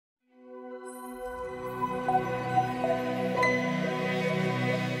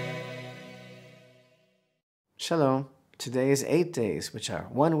Shalom. Today is 8 days, which are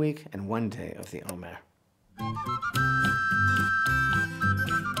 1 week and 1 day of the Omer.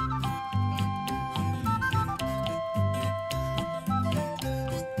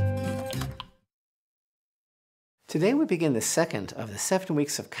 Today we begin the second of the 7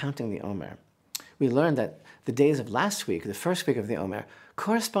 weeks of counting the Omer. We learned that the days of last week, the first week of the Omer,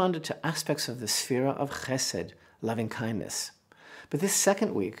 corresponded to aspects of the Sefirat of Chesed, loving kindness. But this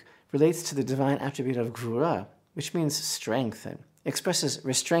second week relates to the divine attribute of Gvura, which means strength and expresses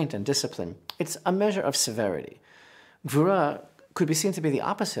restraint and discipline. It's a measure of severity. Gvura could be seen to be the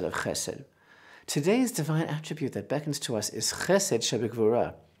opposite of Chesed. Today's divine attribute that beckons to us is Chesed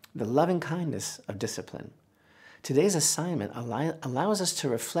Sh'begevruah, the loving kindness of discipline. Today's assignment allows us to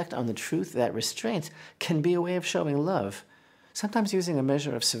reflect on the truth that restraint can be a way of showing love. Sometimes using a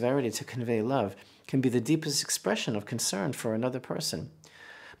measure of severity to convey love can be the deepest expression of concern for another person.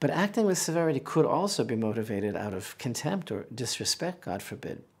 But acting with severity could also be motivated out of contempt or disrespect, God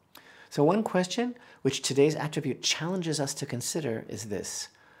forbid. So one question which today's attribute challenges us to consider is this.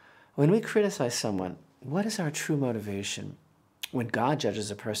 When we criticize someone, what is our true motivation? When God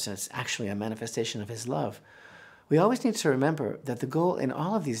judges a person, it's actually a manifestation of his love. We always need to remember that the goal in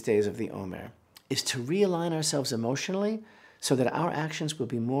all of these days of the Omer is to realign ourselves emotionally so that our actions will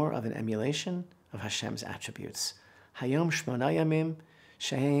be more of an emulation of Hashem's attributes. Hayom, שמונה ימים,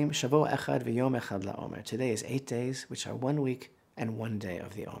 שבוע ויום לעומר. Today is 8 days, which are 1 week and 1 day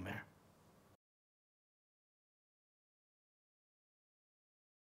of the Omer.